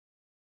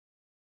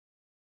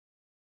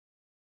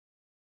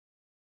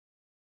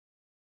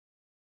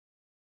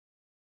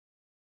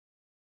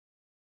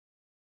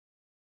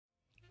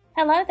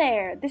Hello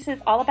there, this is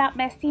All About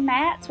Messy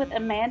Mats with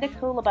Amanda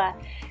Koonlaba.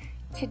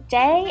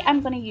 Today I'm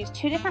going to use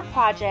two different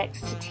projects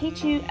to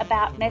teach you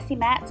about messy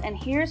mats, and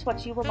here's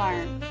what you will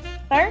learn.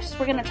 First,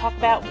 we're going to talk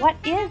about what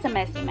is a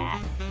messy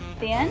mat.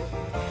 Then,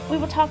 we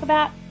will talk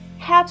about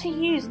how to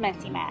use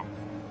messy mats.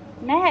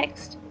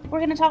 Next, we're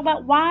going to talk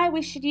about why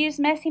we should use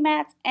messy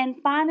mats, and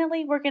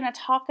finally we're going to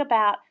talk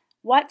about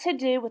what to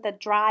do with a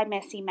dry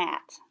messy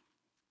mat.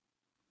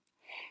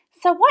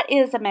 So what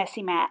is a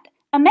messy mat?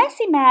 A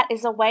messy mat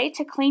is a way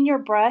to clean your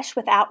brush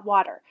without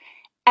water.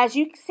 As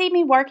you see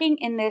me working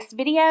in this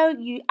video,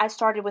 I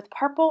started with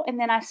purple and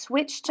then I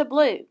switched to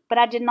blue, but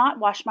I did not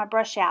wash my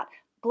brush out.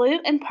 Blue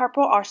and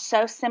purple are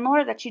so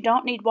similar that you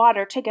don't need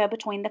water to go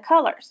between the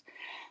colors.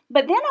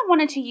 But then I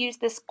wanted to use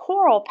this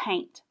coral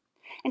paint.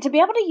 And to be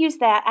able to use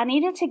that, I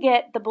needed to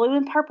get the blue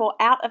and purple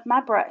out of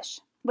my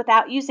brush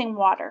without using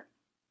water.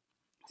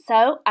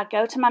 So I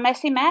go to my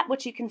messy mat,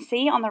 which you can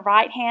see on the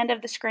right hand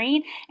of the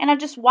screen, and I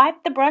just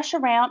wipe the brush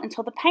around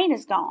until the paint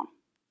is gone.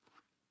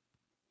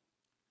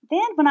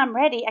 Then when I'm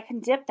ready, I can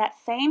dip that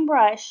same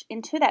brush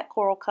into that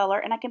coral color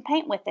and I can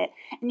paint with it.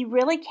 And you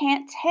really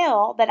can't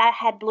tell that I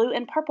had blue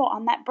and purple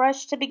on that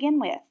brush to begin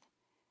with.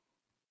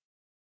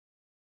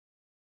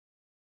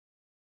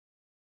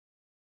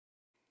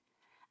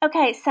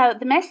 Okay, so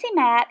the messy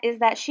mat is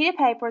that sheet of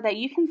paper that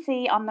you can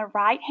see on the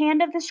right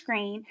hand of the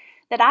screen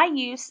that I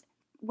use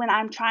when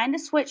I'm trying to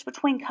switch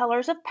between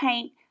colors of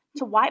paint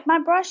to wipe my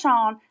brush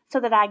on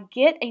so that I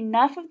get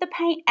enough of the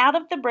paint out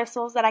of the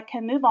bristles that I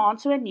can move on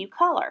to a new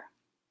color.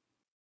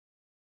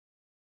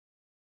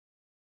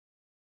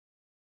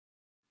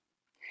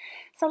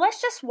 So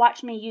let's just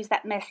watch me use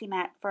that messy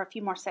mat for a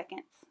few more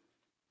seconds.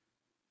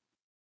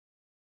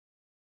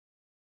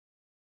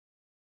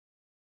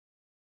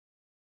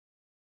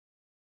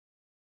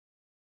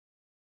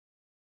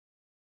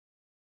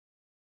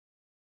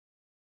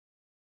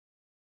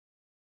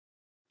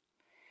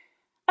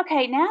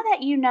 Okay, now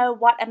that you know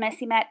what a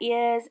messy mat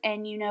is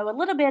and you know a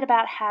little bit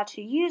about how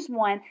to use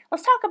one,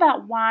 let's talk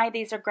about why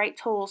these are great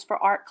tools for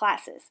art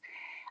classes.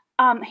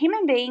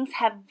 Human beings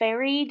have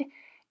varied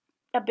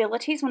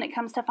abilities when it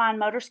comes to fine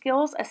motor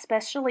skills,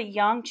 especially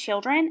young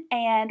children,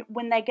 and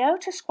when they go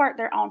to squirt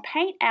their own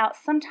paint out,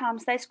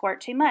 sometimes they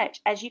squirt too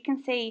much. As you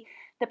can see,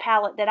 the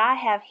palette that I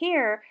have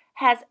here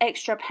has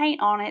extra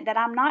paint on it that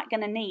I'm not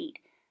going to need.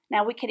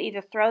 Now we could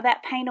either throw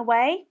that paint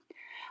away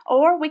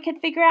or we could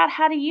figure out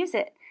how to use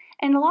it.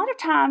 And a lot of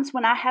times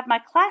when I have my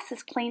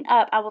classes clean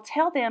up, I will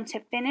tell them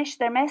to finish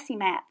their messy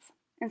mats.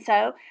 And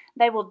so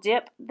they will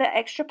dip the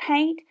extra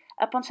paint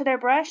up onto their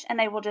brush and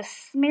they will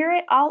just smear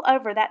it all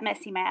over that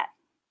messy mat.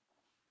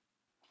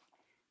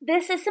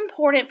 This is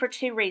important for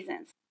two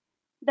reasons.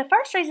 The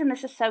first reason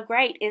this is so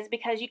great is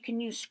because you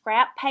can use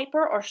scrap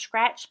paper or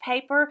scratch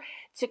paper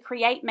to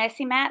create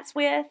messy mats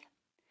with.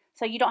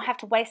 So you don't have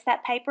to waste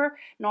that paper.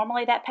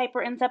 Normally that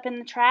paper ends up in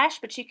the trash,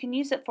 but you can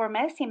use it for a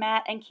messy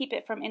mat and keep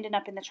it from ending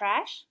up in the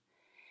trash.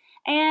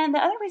 And the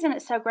other reason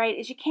it's so great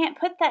is you can't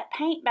put that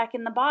paint back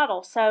in the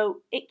bottle,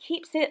 so it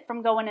keeps it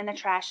from going in the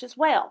trash as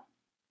well.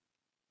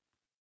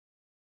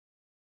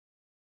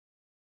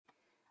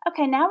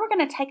 Okay, now we're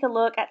going to take a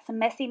look at some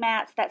messy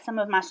mats that some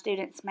of my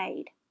students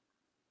made.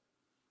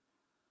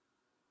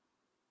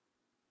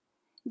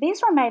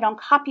 These were made on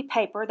copy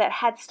paper that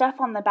had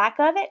stuff on the back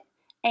of it,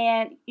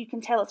 and you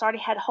can tell it's already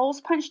had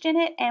holes punched in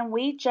it, and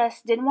we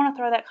just didn't want to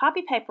throw that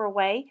copy paper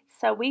away,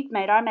 so we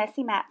made our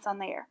messy mats on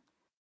there.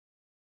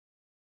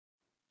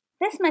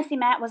 This messy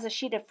mat was a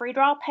sheet of free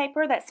draw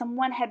paper that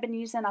someone had been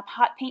using a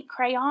hot pink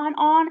crayon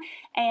on,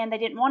 and they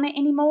didn't want it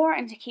anymore,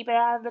 and to keep it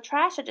out of the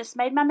trash, I just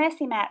made my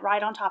messy mat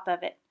right on top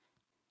of it.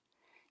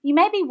 You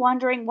may be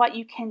wondering what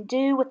you can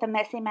do with the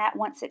messy mat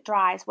once it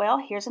dries. Well,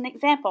 here's an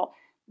example.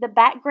 The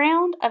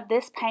background of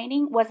this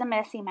painting was a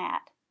messy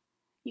mat.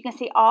 You can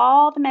see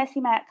all the messy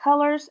mat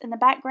colors in the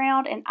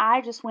background, and I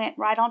just went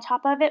right on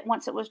top of it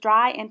once it was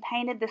dry and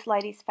painted this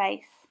lady's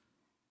face.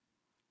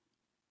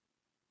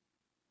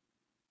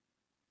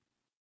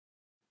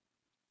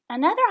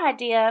 Another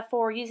idea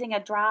for using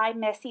a dry,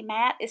 messy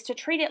mat is to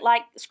treat it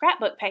like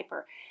scrapbook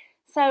paper.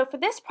 So for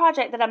this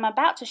project that I'm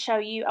about to show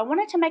you, I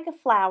wanted to make a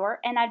flower,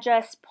 and I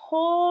just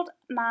pulled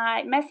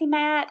my messy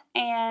mat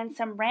and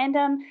some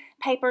random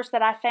papers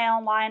that I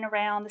found lying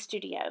around the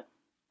studio.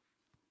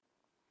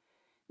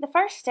 The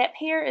first step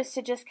here is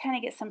to just kind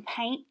of get some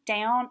paint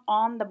down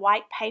on the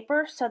white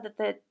paper so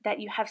that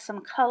you have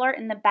some color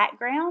in the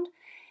background.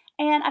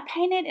 And I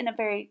painted in a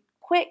very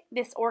quick,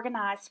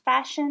 disorganized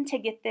fashion to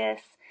get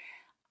this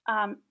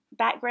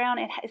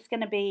background. It's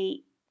going to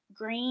be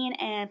green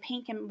and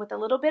pink and with a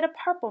little bit of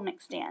purple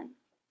mixed in.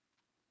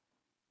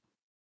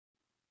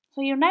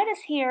 So you'll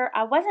notice here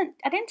I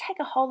didn't take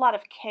a whole lot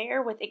of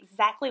care with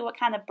exactly what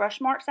kind of brush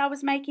marks I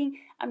was making.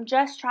 I'm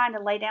just trying to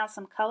lay down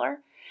some color,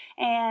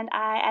 and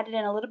I added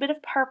in a little bit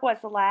of purple as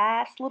the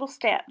last little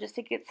step just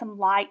to get some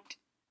light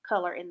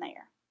color in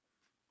there.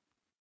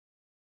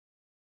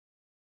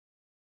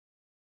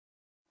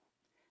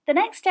 The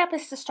next step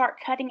is to start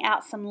cutting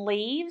out some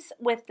leaves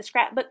with the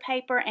scrapbook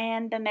paper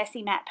and the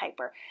messy matte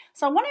paper.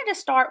 So I wanted to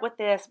start with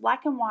this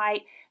black and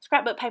white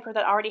scrapbook paper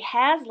that already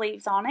has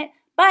leaves on it,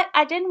 but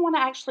I didn't want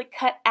to actually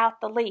cut out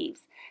the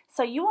leaves.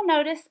 So you will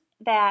notice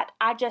that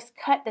I just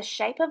cut the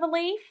shape of a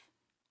leaf.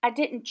 I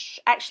didn't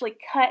actually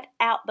cut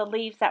out the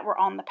leaves that were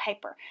on the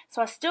paper.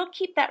 So I still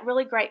keep that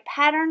really great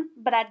pattern,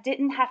 but I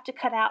didn't have to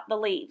cut out the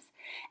leaves.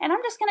 And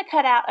I'm just going to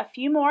cut out a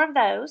few more of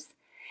those.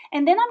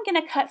 And then I'm going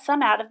to cut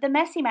some out of the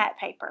messy matte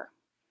paper.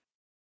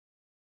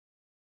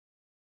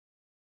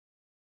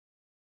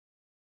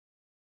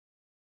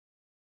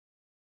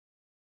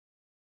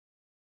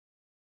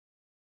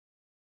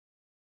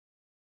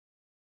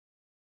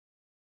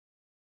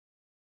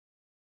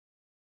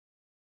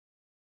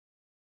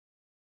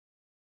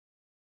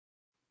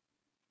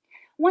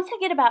 Once I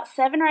get about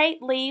 7 or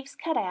 8 leaves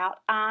cut out,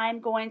 I'm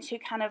going to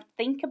kind of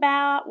think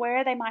about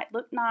where they might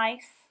look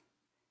nice.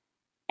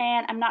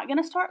 And I'm not going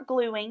to start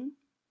gluing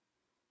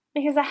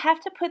because I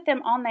have to put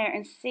them on there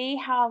and see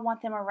how I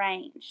want them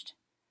arranged.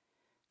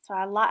 So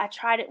I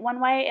tried it one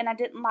way and I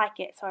didn't like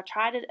it. So I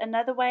tried it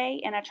another way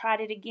and I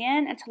tried it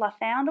again until I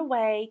found a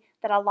way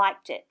that I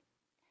liked it.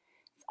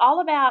 It's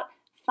all about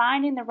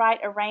finding the right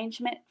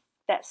arrangement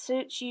that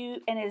suits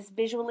you and is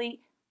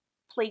visually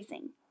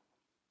pleasing.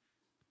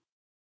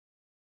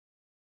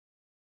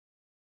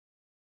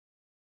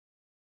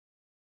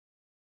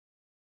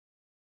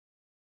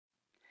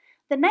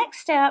 The next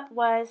step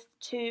was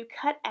to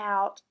cut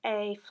out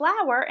a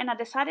flower, and I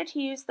decided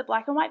to use the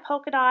black and white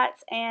polka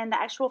dots and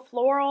the actual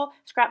floral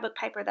scrapbook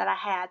paper that I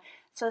had.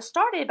 So I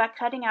started by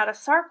cutting out a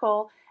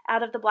circle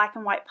out of the black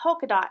and white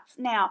polka dots.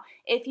 Now,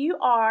 if you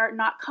are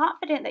not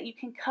confident that you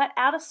can cut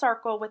out a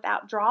circle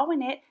without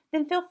drawing it,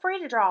 then feel free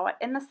to draw it.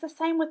 And that's the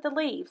same with the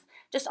leaves.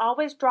 Just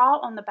always draw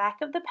on the back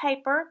of the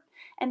paper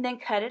and then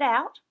cut it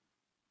out.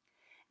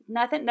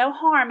 No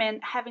harm in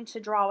having to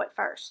draw it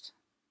first.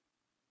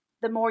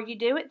 The more you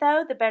do it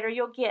though, the better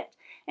you'll get.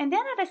 And then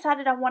I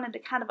decided I wanted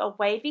kind of a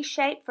wavy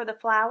shape for the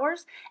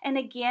flowers. And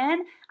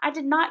again, I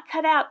did not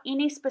cut out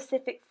any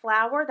specific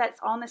flower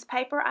that's on this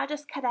paper. I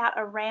just cut out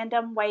a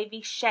random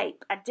wavy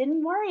shape. I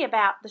didn't worry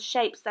about the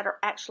shapes that are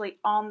actually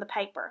on the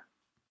paper.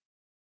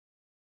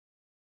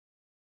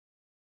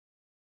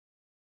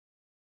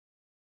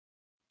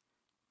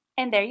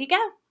 And there you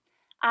go.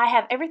 I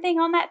have everything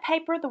on that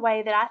paper the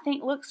way that I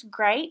think looks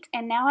great,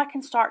 and now I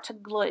can start to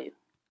glue.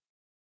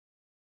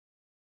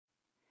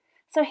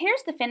 So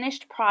here's the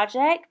finished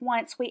project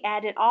once we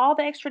added all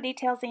the extra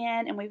details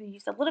in, and we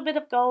used a little bit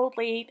of gold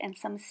leaf and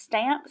some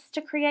stamps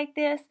to create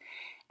this.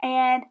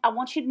 And I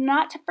want you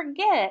not to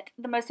forget,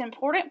 the most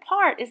important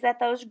part is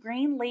that those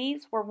green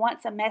leaves were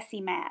once a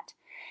messy mat.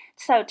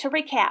 So to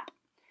recap,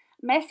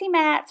 messy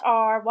mats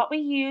are what we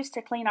use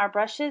to clean our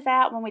brushes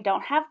out when we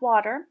don't have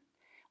water.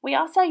 We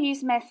also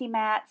use messy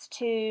mats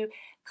to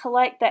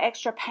collect the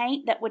extra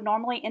paint that would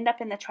normally end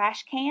up in the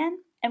trash can.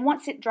 And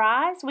once it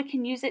dries, we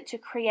can use it to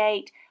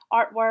create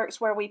artworks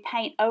where we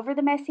paint over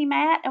the messy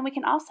mat, and we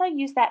can also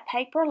use that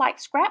paper like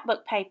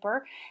scrapbook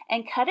paper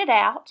and cut it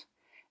out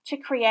to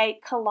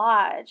create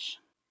collage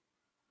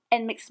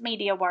and mixed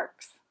media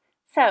works.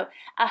 So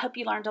I hope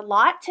you learned a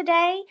lot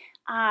today.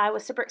 I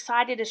was super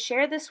excited to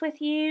share this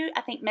with you. I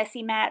think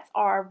messy mats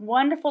are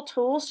wonderful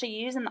tools to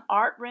use in the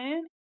art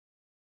room.